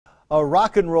A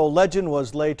rock and roll legend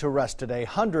was laid to rest today.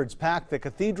 Hundreds packed the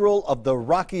Cathedral of the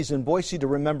Rockies in Boise to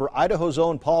remember Idaho's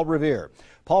own Paul Revere.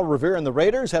 Paul Revere and the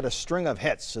Raiders had a string of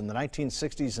hits in the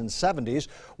 1960s and 70s.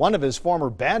 One of his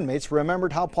former bandmates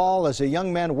remembered how Paul, as a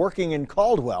young man working in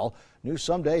Caldwell, knew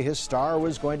someday his star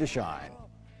was going to shine.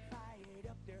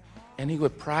 And he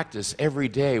would practice every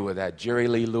day with that Jerry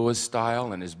Lee Lewis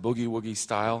style and his boogie woogie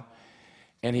style.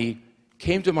 And he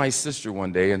came to my sister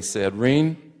one day and said,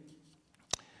 "Reen,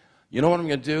 you know what I'm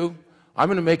going to do? I'm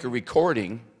going to make a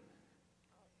recording,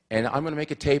 and I'm going to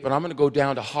make a tape, and I'm going to go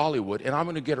down to Hollywood, and I'm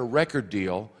going to get a record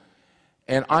deal,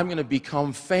 and I'm going to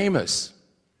become famous."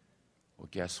 Well,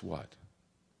 guess what?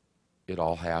 It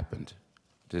all happened,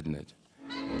 didn't it?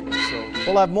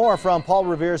 We'll have more from Paul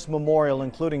Revere's memorial,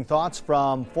 including thoughts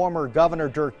from former Governor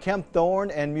Dirk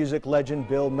Kempthorne and music legend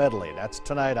Bill Medley. That's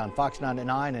tonight on Fox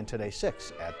 99 and Today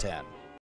 6 at 10.